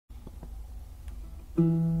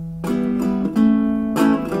Feeling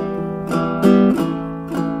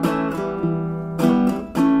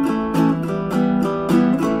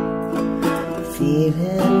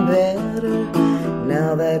better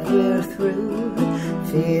now that we're through.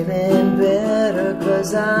 Feeling better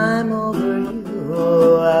 'cause I'm over you.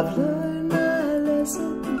 Oh, I've learned my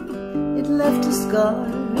lesson, it left a scar.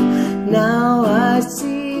 Now I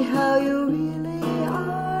see how you really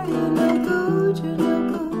are. You're no good, you're no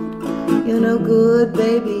good. You're no good,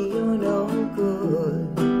 baby, you're no good.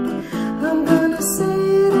 I'm gonna say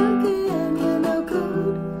it again. You're no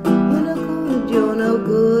good, you're no good. You're no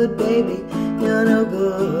good, baby, you're no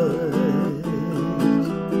good.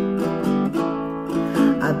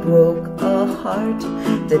 I broke a heart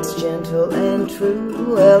that's gentle and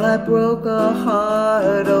true. Well, I broke a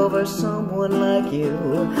heart over someone like you.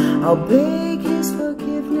 I'll beg his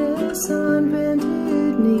forgiveness on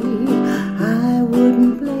bended knee. I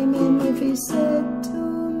wouldn't blame him if he said to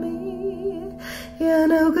me, you're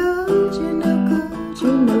no good, you're no good,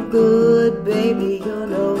 you're no good, baby, you're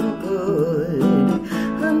no good.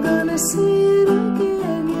 I'm gonna say it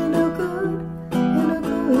again. You're no good, you're no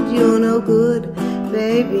good, you're no good,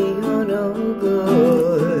 baby, you're no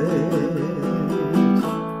good.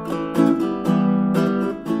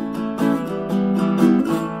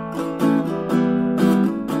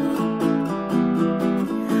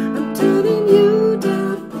 I'm turning you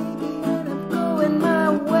down, baby, and I'm going my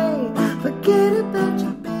way. Forget about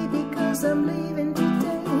you, baby, 'cause I'm leaving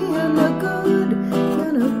today. You're no good,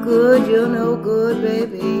 you're no good, you're no good,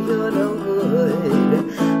 baby, you're no good.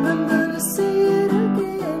 I'm gonna say it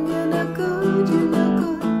again. You're no good, you're no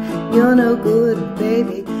good, you're no good,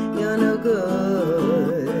 baby, you're no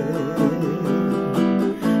good.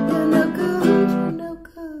 You're no good, you're no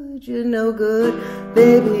good, you're no good,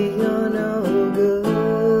 baby, you're no good.